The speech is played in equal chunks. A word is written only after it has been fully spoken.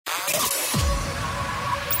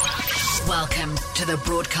Welcome to the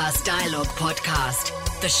Broadcast Dialogue Podcast,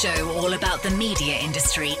 the show all about the media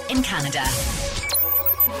industry in Canada.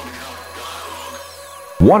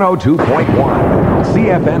 102.1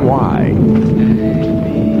 CFNY,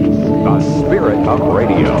 the spirit of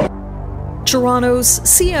radio. Toronto's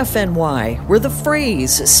CFNY, where the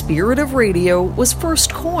phrase spirit of radio was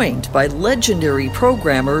first coined by legendary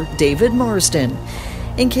programmer David Marsden.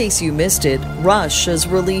 In case you missed it, Rush has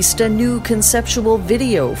released a new conceptual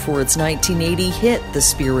video for its 1980 hit, The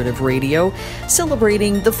Spirit of Radio,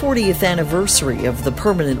 celebrating the 40th anniversary of the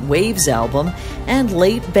Permanent Waves album and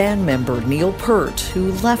late band member Neil Peart,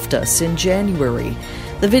 who left us in January.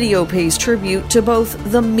 The video pays tribute to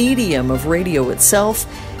both the medium of radio itself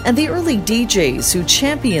and the early DJs who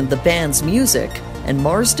championed the band's music, and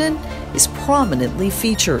Marsden is prominently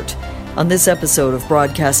featured. On this episode of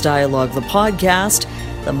Broadcast Dialogue, the podcast,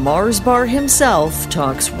 the Mars Bar himself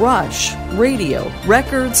talks Rush, radio,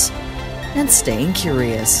 records, and staying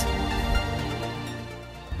curious.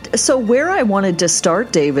 So where I wanted to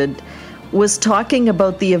start, David, was talking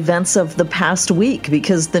about the events of the past week,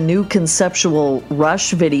 because the new conceptual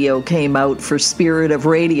Rush video came out for Spirit of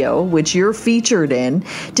Radio, which you're featured in.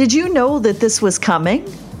 Did you know that this was coming?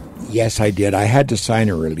 Yes, I did. I had to sign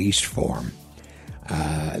a release form.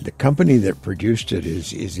 The company that produced it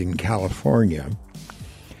is in California.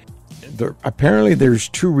 Apparently there's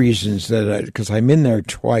two reasons that, because I'm in there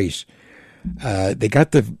twice, they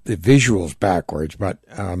got the visuals backwards, but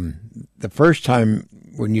the first time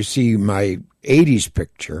when you see my 80s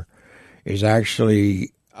picture is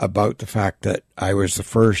actually about the fact that I was the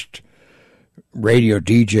first radio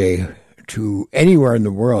DJ to anywhere in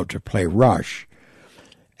the world to play Rush.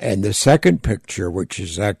 And the second picture, which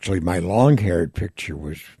is actually my long-haired picture,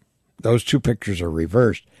 those two pictures are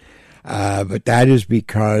reversed. But that is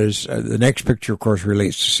because the next picture, of course,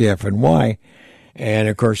 relates to CFNY. And,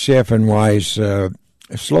 of course, CFNY's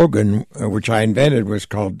slogan, which I invented, was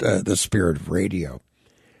called The Spirit of Radio.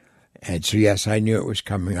 And so, yes, I knew it was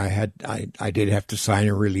coming. I did have to sign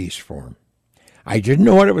a release form. I didn't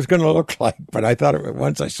know what it was going to look like, but I thought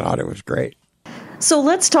once I saw it was great. So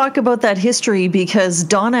let's talk about that history, because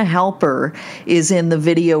Donna Halper is in the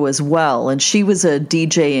video as well, and she was a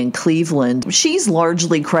DJ in Cleveland. She's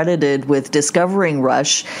largely credited with discovering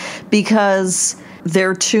Rush because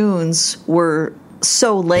their tunes were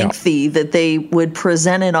so lengthy that they would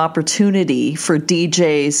present an opportunity for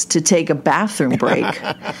DJs to take a bathroom break.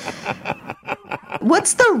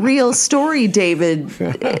 What's the real story, David?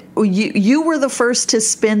 You were the first to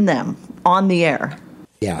spin them on the air.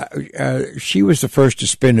 Yeah, she was the first to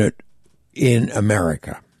spin it in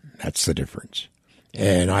America. That's the difference.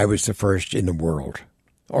 And I was the first in the world,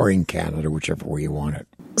 or in Canada, whichever way you want it.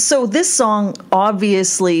 So this song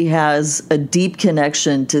obviously has a deep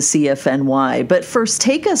connection to CFNY, but first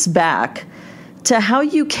take us back to how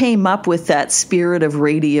you came up with that Spirit of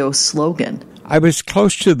Radio slogan. I was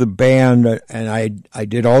close to the band, and I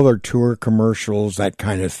did all their tour commercials, that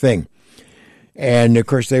kind of thing. And, of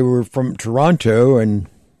course, they were from Toronto, and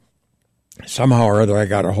somehow or other I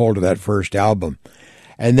got a hold of that first album.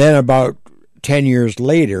 And then about 10 years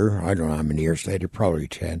later, I don't know how many years later, probably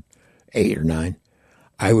 10, 8 or 9,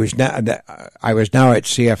 I was now at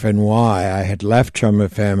CFNY. I had left Chum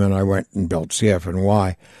FM, and I went and built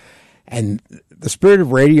CFNY. And the Spirit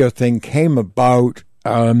of Radio thing came about.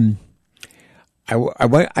 I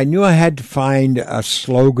knew I had to find a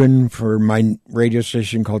slogan for my radio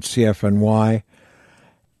station called CFNY,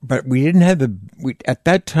 but we didn't have at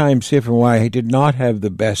that time, CFNY did not have the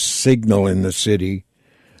best signal in the city.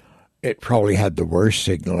 It probably had the worst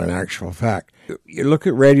signal in actual fact. You look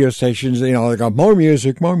at radio stations, they go, more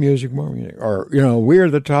music, more music, more music, or, we're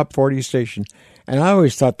the top 40 station. And I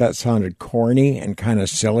always thought that sounded corny and kind of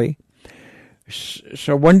silly.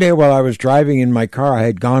 So one day while I was driving in my car, I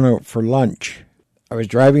had gone out for lunch. I was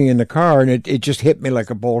driving in the car, and it just hit me like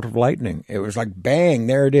a bolt of lightning. It was like, bang,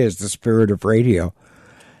 there it is, the Spirit of Radio.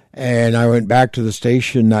 And I went back to the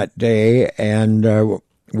station that day, and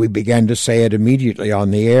we began to say it immediately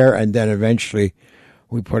on the air, and then eventually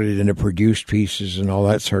we put it into produced pieces and all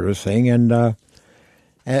that sort of thing. And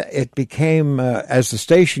it became, as the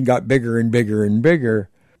station got bigger and bigger and bigger,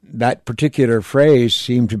 that particular phrase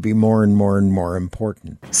seemed to be more and more and more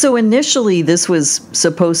important. So initially this was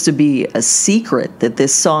supposed to be a secret that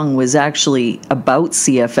this song was actually about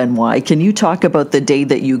CFNY. Can you talk about the day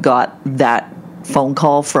that you got that phone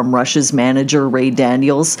call from Rush's manager, Ray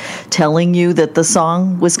Daniels, telling you that the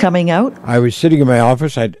song was coming out? I was sitting in my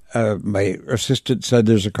office. My assistant said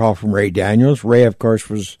there's a call from Ray Daniels. Ray, of course,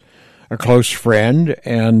 was a close friend,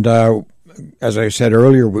 and as I said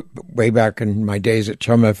earlier, way back in my days at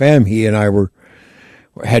Chum FM, he and I were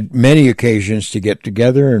had many occasions to get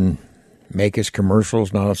together and make his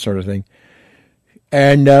commercials and all that sort of thing.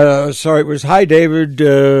 And so it was, "Hi, David,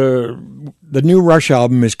 the new Rush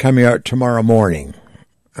album is coming out tomorrow morning."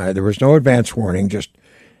 There was no advance warning, just,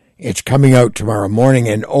 "It's coming out tomorrow morning,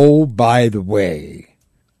 and oh, by the way,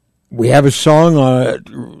 we have a song on it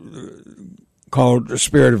called The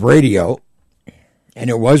Spirit of Radio, and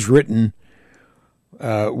it was written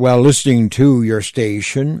while listening to your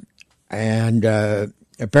station, and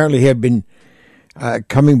apparently he had been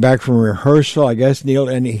coming back from rehearsal, I guess, Neil,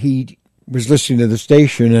 and he was listening to the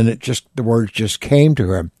station, and the words just came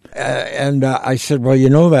to him. And I said, "Well,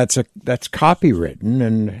 that's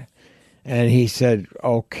copywritten," and he said,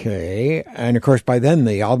 "Okay." And of course, by then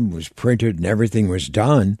the album was printed and everything was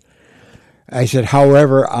done. I said,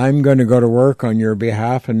 "However, I'm going to go to work on your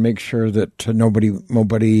behalf and make sure that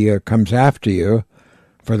nobody comes after you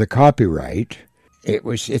for the copyright.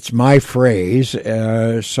 It's my phrase,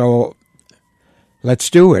 so let's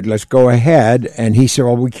do it. Let's go ahead." And he said,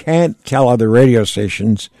 "Well, we can't tell other radio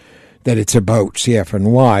stations that it's about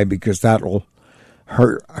CFNY because that'll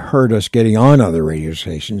hurt us getting on other radio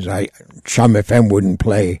stations. Chum FM wouldn't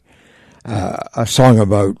play a song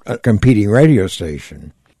about a competing radio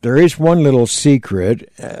station." There is one little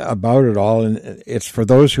secret about it all, and it's for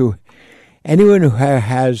anyone who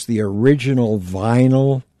has the original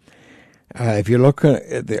vinyl. If you look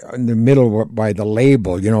in the middle by the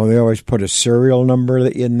label, they always put a serial number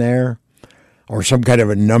in there, or some kind of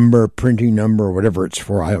a number, printing number, or whatever it's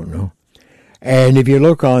for, I don't know. And if you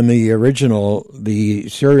look on the original, the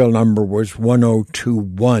serial number was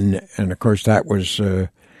 1021, and of course that was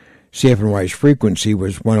CFNY's frequency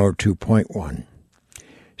was 102.1.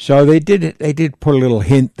 So they did put a little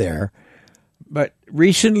hint there. But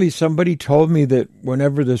recently somebody told me that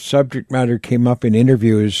whenever the subject matter came up in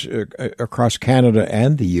interviews across Canada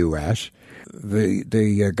and the U.S.,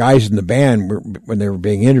 the guys in the band, when they were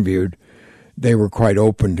being interviewed, they were quite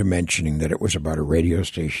open to mentioning that it was about a radio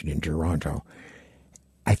station in Toronto.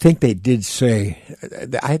 I think they did say,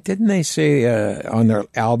 didn't they say on their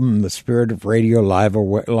album, The Spirit of Radio, Live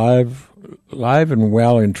and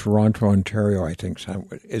Well in Toronto, Ontario, I think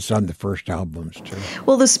it's on the first albums too.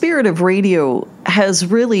 Well, The Spirit of Radio has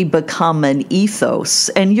really become an ethos,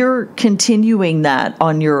 and you're continuing that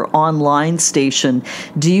on your online station.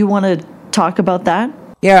 Do you want to talk about that?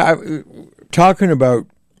 Yeah, talking about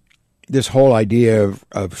this whole idea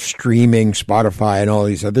of streaming, Spotify, and all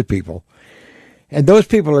these other people. And those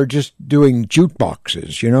people are just doing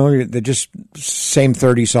jukeboxes, they're just same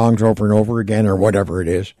 30 songs over and over again or whatever it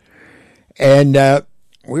is. And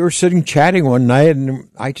we were sitting chatting one night, and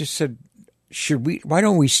I just said, why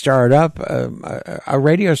don't we start up a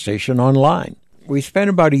radio station online? We spent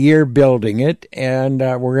about a year building it, and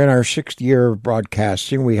we're in our 6th year of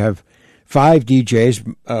broadcasting. We have 5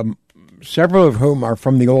 DJs, several of whom are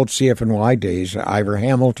from the old CFNY days. Ivor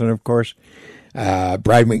Hamilton, of course. Brad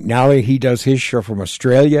McNally, he does his show from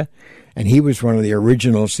Australia, and he was one of the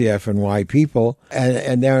original CFNY people.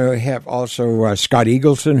 And then we have also Scott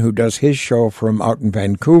Eagleson, who does his show from out in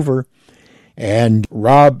Vancouver. And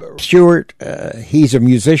Rob Stewart, he's a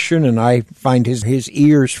musician, and I find his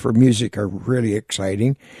ears for music are really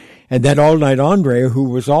exciting. And then All Night Andre, who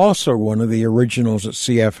was also one of the originals at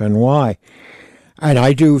CFNY. And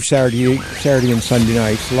I do Saturday and Sunday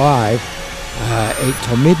nights live, 8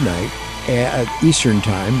 till midnight. At Eastern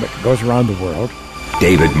Time, but it goes around the world.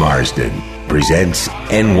 David Marsden presents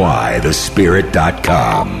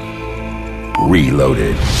nythespirit.com.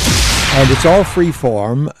 Reloaded. And it's all free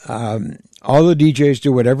form. All the DJs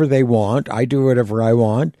do whatever they want. I do whatever I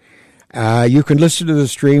want. You can listen to the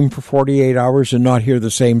stream for 48 hours and not hear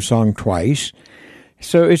the same song twice.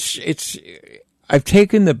 So I've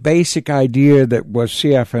taken the basic idea that was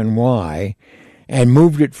CFNY and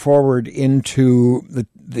moved it forward into the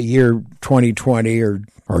year 2020 or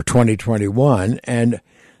 2021, and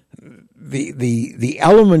the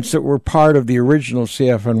elements that were part of the original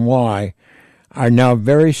CFNY are now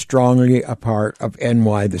very strongly a part of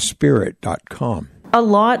nythespirit.com. A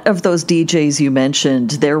lot of those DJs you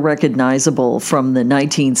mentioned, they're recognizable from the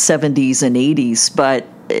 1970s and 80s, but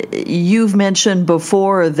you've mentioned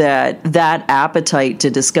before that appetite to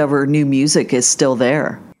discover new music is still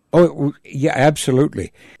there. Oh, yeah,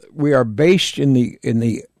 absolutely. We are based in the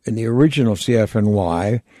original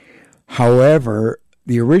CFNY. However,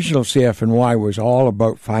 the original CFNY was all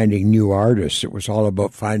about finding new artists. It was all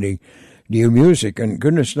about finding new music. And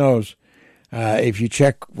goodness knows, if you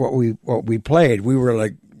check what we played, we were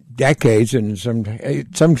like decades, and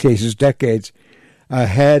in some cases decades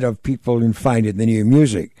ahead of people in finding the new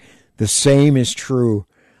music. The same is true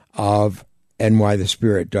of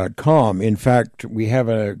nythespirit.com. In fact, we have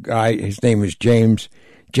a guy, his name is James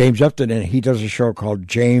Upton, and he does a show called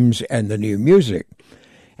James and the New Music.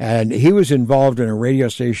 And he was involved in a radio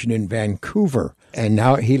station in Vancouver, and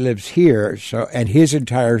now he lives here. So, and his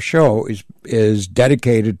entire show is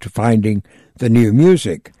dedicated to finding the new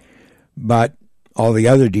music. But all the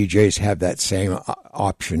other DJs have that same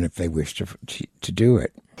option if they wish to do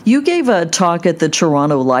it. You gave a talk at the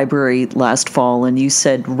Toronto Library last fall, and you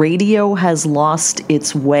said, radio has lost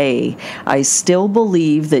its way. I still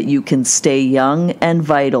believe that you can stay young and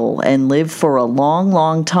vital and live for a long,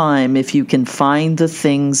 long time if you can find the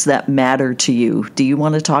things that matter to you. Do you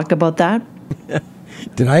want to talk about that?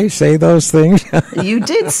 Did I say those things? You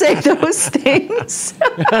did say those things.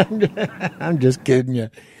 I'm just kidding you.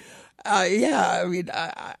 Yeah, I mean,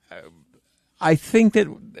 I think that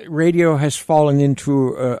radio has fallen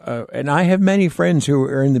into, and I have many friends who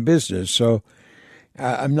are in the business, so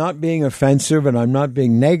I'm not being offensive and I'm not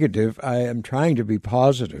being negative. I am trying to be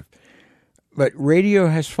positive. But radio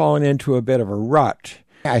has fallen into a bit of a rut.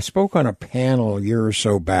 I spoke on a panel a year or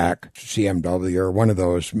so back, CMW or one of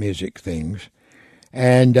those music things,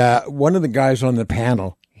 and one of the guys on the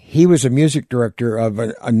panel, he was a music director of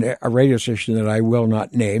a radio station that I will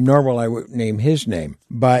not name, nor will I name his name.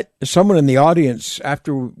 But someone in the audience,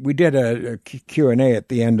 after we did a Q&A at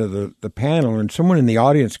the end of the panel, and someone in the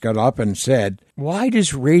audience got up and said, "Why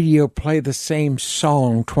does radio play the same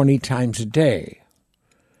song 20 times a day?"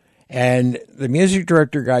 And the music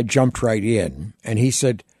director guy jumped right in, and he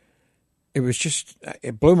said,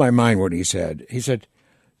 it blew my mind what he said. He said,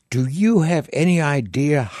 "Do you have any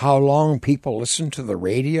idea how long people listen to the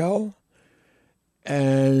radio?"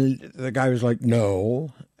 And the guy was like,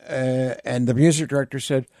 "No." And the music director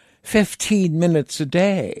said, 15 minutes a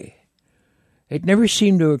day. It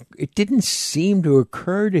didn't seem to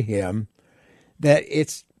occur to him that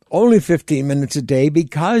it's only 15 minutes a day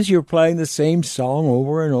because you're playing the same song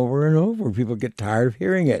over and over and over. People get tired of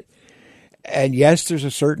hearing it. And yes, there's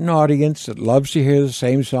a certain audience that loves to hear the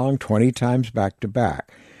same song 20 times back to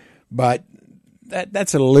back. But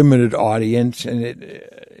that's a limited audience, and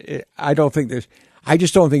I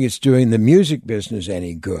just don't think it's doing the music business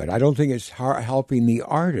any good. I don't think it's helping the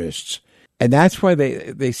artists, and that's why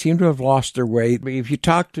they seem to have lost their way. If you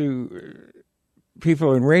talk to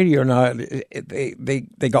people in radio now, they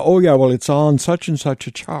go, "Oh yeah, well it's on such and such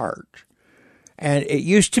a chart," and it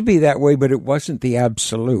used to be that way, but it wasn't the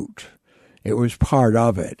absolute. It was part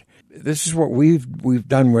of it. This is what we've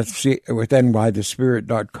done with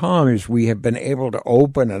nythespirit.com is we have been able to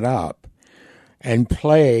open it up and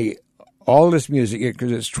play all this music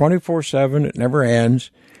because it's 24/7. It never ends.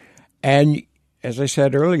 And as I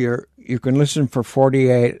said earlier, you can listen for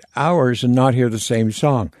 48 hours and not hear the same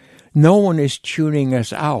song. No one is tuning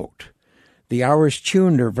us out. The hours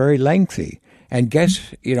tuned are very lengthy. And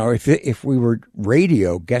guess, if we were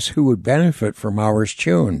radio, guess who would benefit from hours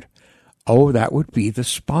tuned? Oh, that would be the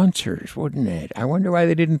sponsors, wouldn't it? I wonder why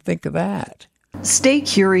they didn't think of that. Stay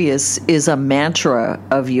curious is a mantra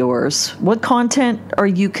of yours. What content are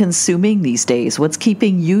you consuming these days? What's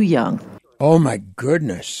keeping you young? Oh, my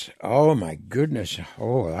goodness. Oh,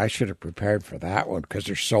 I should have prepared for that one because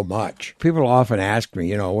there's so much. People often ask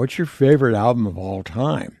me, what's your favorite album of all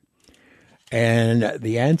time? And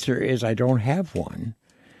the answer is I don't have one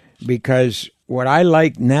because what I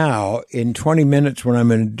like now, in 20 minutes when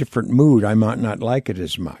I'm in a different mood, I might not like it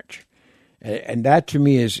as much. And that to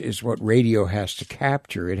me is what radio has to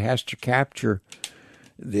capture. It has to capture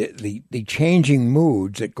the changing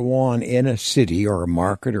moods that go on in a city or a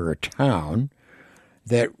market or a town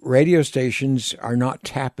that radio stations are not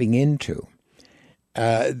tapping into.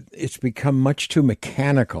 It's become much too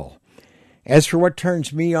mechanical. As for what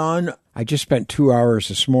turns me on, I just spent 2 hours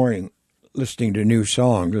this morning listening to new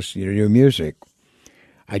songs, listening to new music.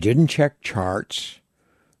 I didn't check charts.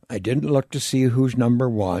 I didn't look to see who's number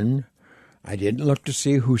one. I didn't look to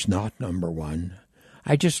see who's not number one.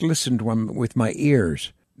 I just listened with my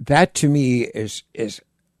ears. That to me is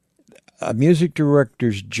a music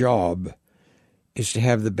director's job, is to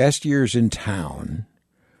have the best ears in town,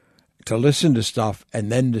 to listen to stuff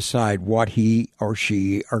and then decide what he or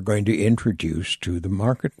she are going to introduce to the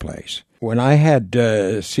marketplace. When I had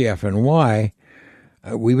CFNY,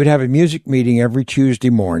 we would have a music meeting every Tuesday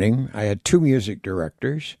morning. I had 2 music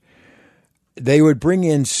directors. They would bring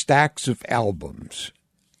in stacks of albums,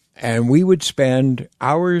 and we would spend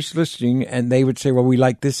hours listening, and they would say, well, we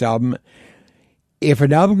like this album. If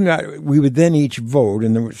an album we would then each vote,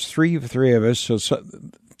 and there was three of us, so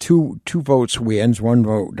two votes wins, 1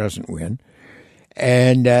 vote doesn't win.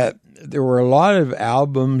 And there were a lot of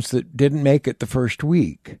albums that didn't make it the first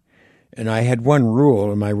week. And I had one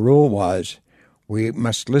rule, and my rule was, We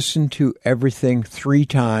must listen to everything 3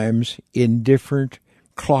 times in different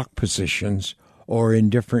clock positions or in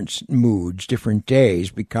different moods, different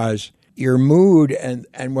days, because your mood and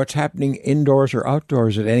what's happening indoors or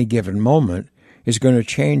outdoors at any given moment is going to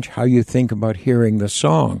change how you think about hearing the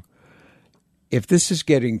song. If this is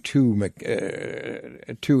getting too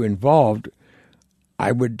involved,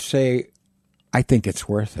 I would say I think it's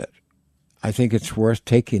worth it. I think it's worth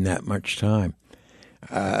taking that much time.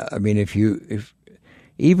 I mean, if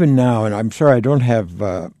even now, and I'm sorry, I don't have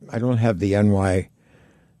the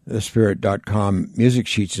nythespirit.com music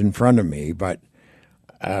sheets in front of me, but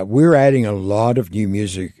we're adding a lot of new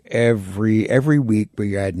music every week.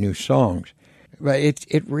 We add new songs, but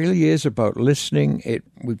it really is about listening.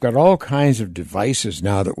 We've got all kinds of devices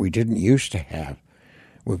now that we didn't used to have.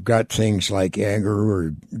 We've got things like Anchor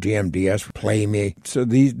or DMDS, Play Me. So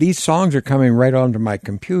these songs are coming right onto my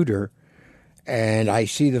computer, and I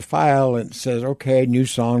see the file and it says, okay, new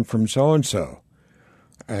song from so-and-so.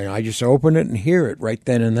 And I just open it and hear it right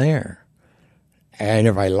then and there. And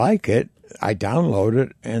if I like it, I download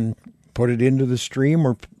it and put it into the stream.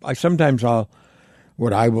 Or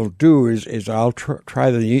what I will do is I'll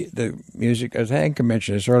try the music, as Hank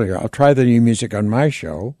mentioned this earlier, I'll try the new music on my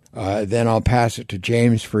show. Then I'll pass it to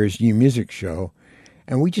James for his new music show.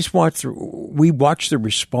 And we just watch the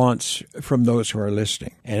response from those who are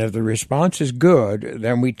listening. And if the response is good,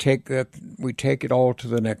 then we take it all to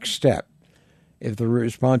the next step. If the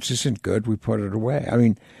response isn't good, we put it away. I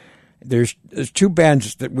mean, there's 2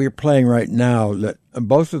 bands that we're playing right now that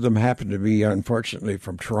both of them happen to be, unfortunately,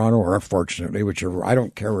 from Toronto, or fortunately, I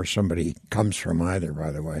don't care where somebody comes from either,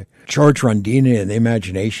 by the way. George Rondina and the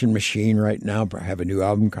Imagination Machine right now have a new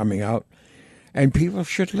album coming out. And people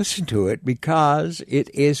should listen to it because it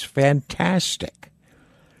is fantastic.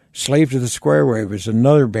 Slave to the Square Wave is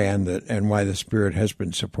another band that NY The Spirit has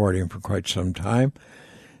been supporting for quite some time.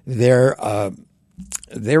 They're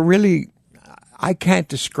really, I can't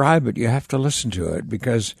describe it. You have to listen to it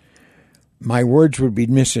because my words would be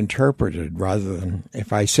misinterpreted rather than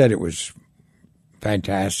if I said it was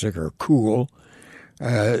fantastic or cool.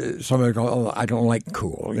 Somebody go, oh, I don't like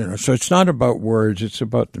cool. So it's not about words. It's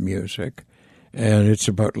about the music. And it's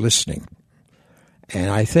about listening. And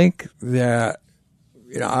I think that,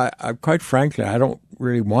 I quite frankly, I don't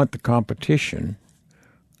really want the competition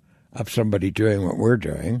of somebody doing what we're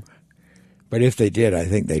doing. But if they did, I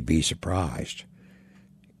think they'd be surprised.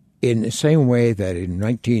 In the same way that in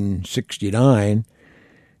 1969,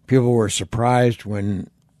 people were surprised when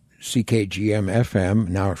CKGM FM,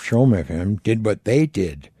 now Chum FM, did what they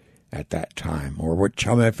did at that time, or what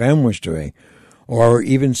Chum FM was doing. Or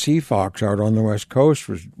even CFOX out on the West Coast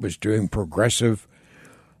was doing progressive,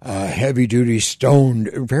 heavy-duty,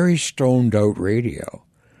 very stoned-out radio.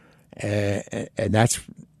 And that's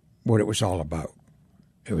what it was all about.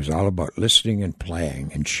 It was all about listening and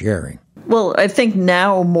playing and sharing. Well, I think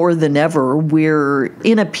now more than ever, we're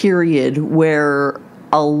in a period where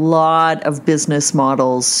a lot of business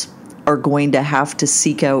models are going to have to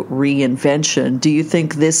seek out reinvention. Do you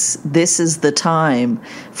think this is the time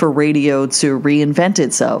for radio to reinvent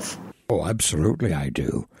itself? Oh, absolutely, I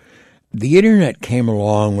do. The internet came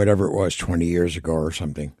along, whatever it was, 20 years ago or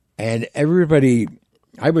something, and everybody,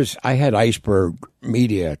 I had Iceberg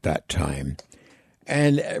Media at that time,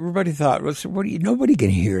 and everybody thought, well, nobody can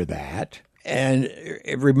hear that. And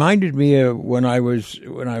it reminded me of when I was at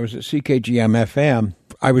CKGM FM.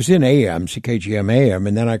 I was in AM, CKGM AM,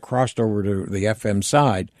 and then I crossed over to the FM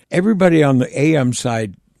side. Everybody on the AM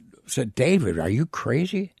side said, David, are you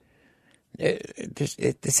crazy? This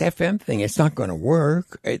FM thing, it's not going to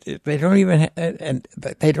work. They don't even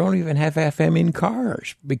have FM in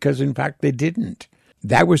cars because, in fact, they didn't.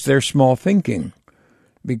 That was their small thinking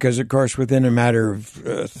because, of course, within a matter of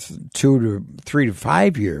 3 to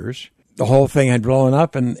 5 years, the whole thing had blown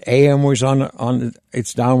up and AM was on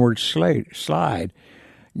its downward slide.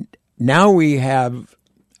 Now we have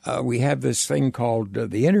this thing called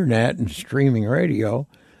the internet and streaming radio,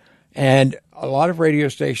 and a lot of radio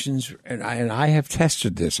stations, and I have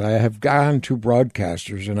tested this. I have gone to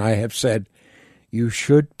broadcasters and I have said, you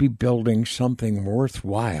should be building something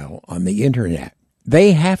worthwhile on the internet.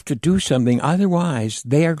 They have to do something, otherwise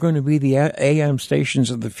they are going to be the AM stations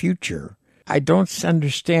of the future. I don't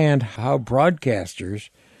understand how broadcasters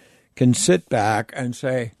can sit back and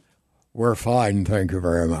say, we're fine, thank you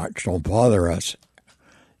very much, don't bother us.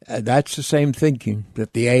 That's the same thinking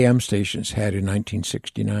that the AM stations had in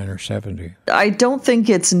 1969 or 70. I don't think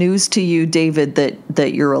it's news to you, David,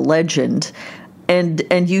 that you're a legend.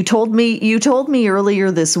 And you told me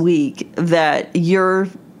earlier this week that you're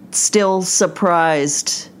still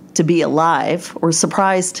surprised to be alive, or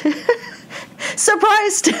surprised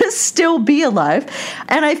surprised to still be alive.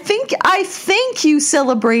 And I think you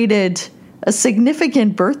celebrated a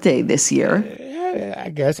significant birthday this year. I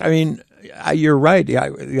guess. I mean, you're right.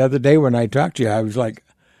 The other day when I talked to you, I was like,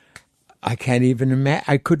 I can't even imagine.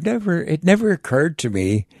 It never occurred to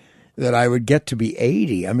me that I would get to be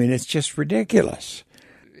 80. I mean, it's just ridiculous.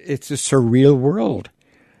 It's a surreal world.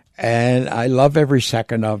 And I love every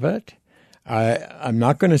second of it. I'm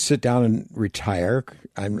not going to sit down and retire.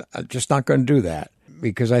 I'm just not going to do that,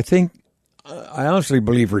 because I honestly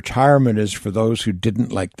believe retirement is for those who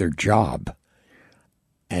didn't like their job.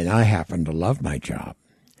 And I happen to love my job.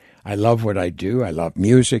 I love what I do. I love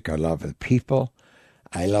music. I love the people.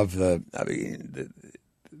 I love the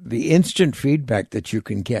instant feedback that you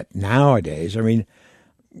can get nowadays. I mean,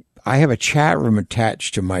 I have a chat room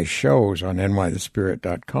attached to my shows on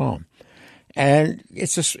nythespirit.com. And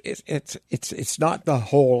it's not the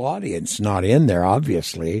whole audience, not in there,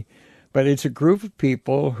 obviously, but it's a group of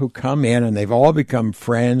people who come in and they've all become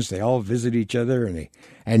friends. They all visit each other,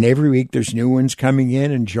 and every week there's new ones coming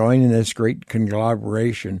in and joining this great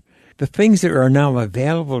conglomeration. The things that are now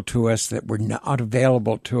available to us that were not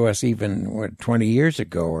available to us even 20 years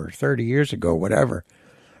ago or 30 years ago, whatever,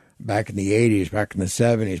 back in the 80s, back in the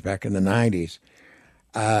 70s, back in the 90s.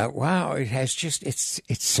 Wow,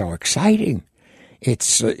 it's so exciting.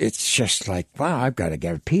 It's just like, wow, I've got to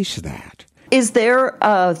get a piece of that. Is there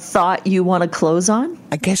a thought you want to close on?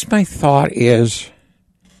 I guess my thought is,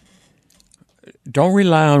 don't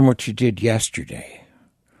rely on what you did yesterday,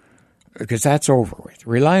 because that's over with.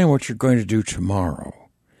 Rely on what you're going to do tomorrow.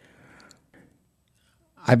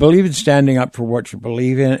 I believe in standing up for what you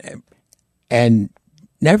believe in and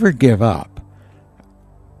never give up.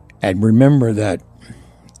 And remember that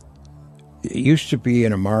it used to be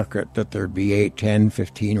in a market that there'd be 8, 10,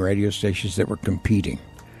 15 radio stations that were competing.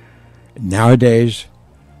 Nowadays,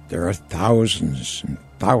 there are thousands and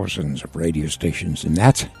thousands of radio stations, and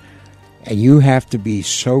you have to be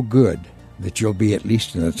so good that you'll be at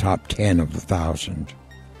least in the top 10 of the 1,000.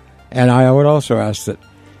 And I would also ask that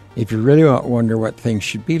if you really wonder what things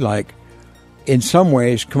should be like, in some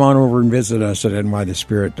ways, come on over and visit us at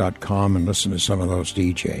nythespirit.com and listen to some of those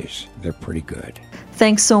DJs. They're pretty good.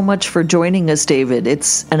 Thanks so much for joining us, David.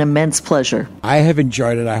 It's an immense pleasure. I have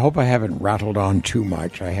enjoyed it. I hope I haven't rattled on too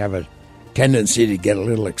much. I have a tendency to get a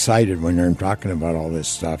little excited when I'm talking about all this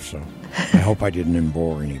stuff, so I hope I didn't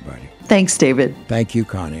bore anybody. Thanks, David. Thank you,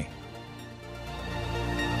 Connie.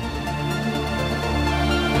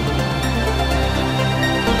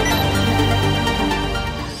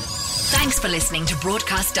 Thanks for listening to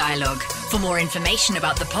Broadcast Dialogue. For more information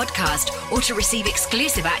about the podcast or to receive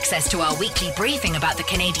exclusive access to our weekly briefing about the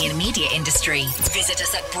Canadian media industry, visit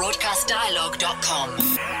us at broadcastdialogue.com.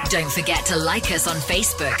 Don't forget to like us on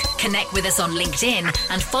Facebook, connect with us on LinkedIn,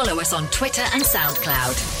 and follow us on Twitter and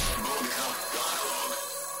SoundCloud.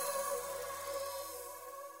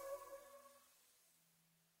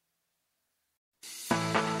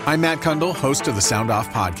 I'm Matt Kundle, host of the Sound Off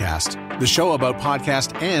Podcast, the show about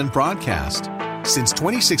podcast and broadcast. Since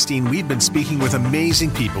 2016, we've been speaking with amazing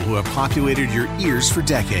people who have populated your ears for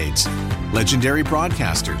decades. Legendary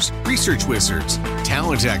broadcasters, research wizards,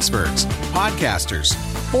 talent experts, podcasters,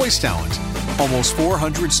 voice talent. Almost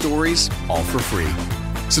 400 stories, all for free.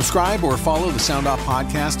 Subscribe or follow the Sound Off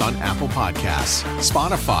Podcast on Apple Podcasts,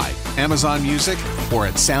 Spotify, Amazon Music, or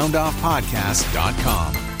at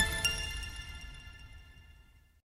soundoffpodcast.com.